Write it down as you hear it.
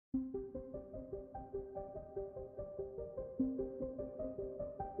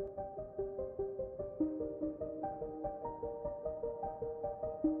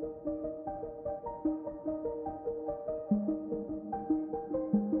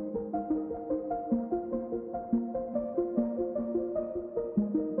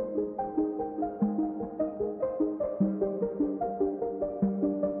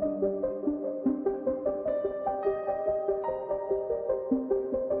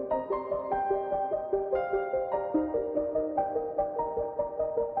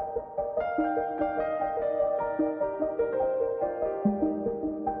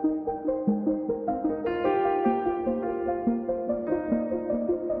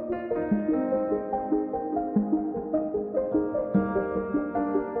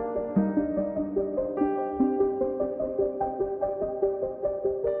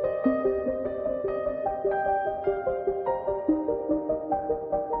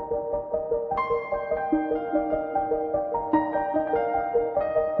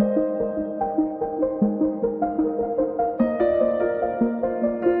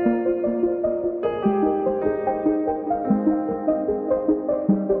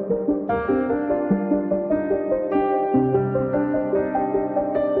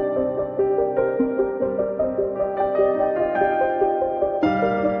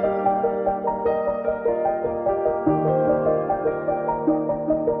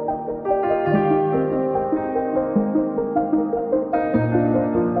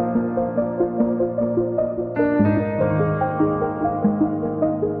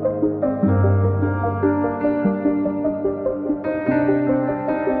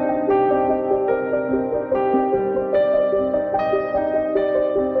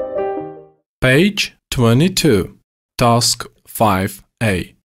Page 22, Task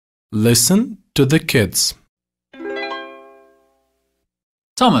 5A. Listen to the kids.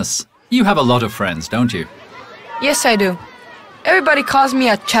 Thomas, you have a lot of friends, don't you? Yes, I do. Everybody calls me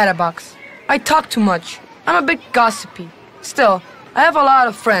a chatterbox. I talk too much. I'm a bit gossipy. Still, I have a lot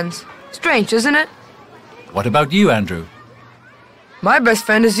of friends. Strange, isn't it? What about you, Andrew? My best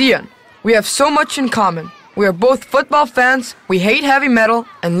friend is Ian. We have so much in common. We are both football fans, we hate heavy metal,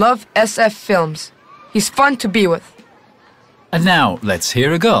 and love SF films. He's fun to be with. And now, let's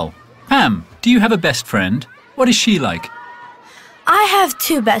hear a girl. Pam, do you have a best friend? What is she like? I have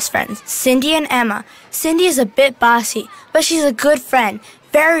two best friends, Cindy and Emma. Cindy is a bit bossy, but she's a good friend,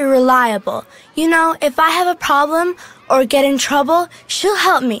 very reliable. You know, if I have a problem or get in trouble, she'll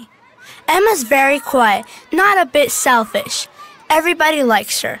help me. Emma's very quiet, not a bit selfish. Everybody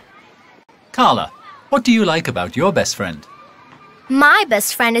likes her. Carla, what do you like about your best friend? My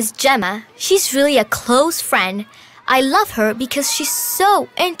best friend is Gemma. She's really a close friend. I love her because she's so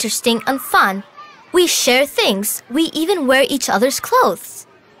interesting and fun. We share things. We even wear each other's clothes.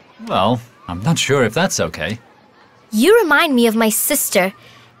 Well, I'm not sure if that's okay. You remind me of my sister.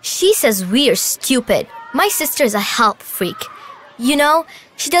 She says we are stupid. My sister is a health freak. You know,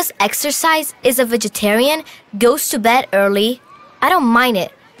 she does exercise, is a vegetarian, goes to bed early. I don't mind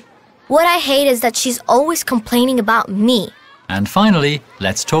it. What I hate is that she's always complaining about me. And finally,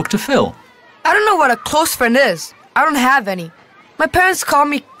 let's talk to Phil. I don't know what a close friend is. I don't have any. My parents call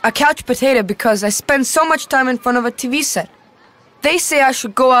me a couch potato because I spend so much time in front of a TV set. They say I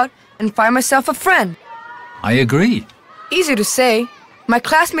should go out and find myself a friend. I agree. Easy to say. My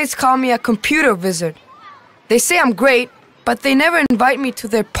classmates call me a computer wizard. They say I'm great, but they never invite me to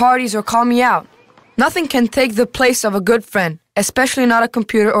their parties or call me out. Nothing can take the place of a good friend, especially not a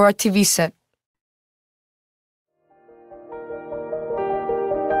computer or a TV set.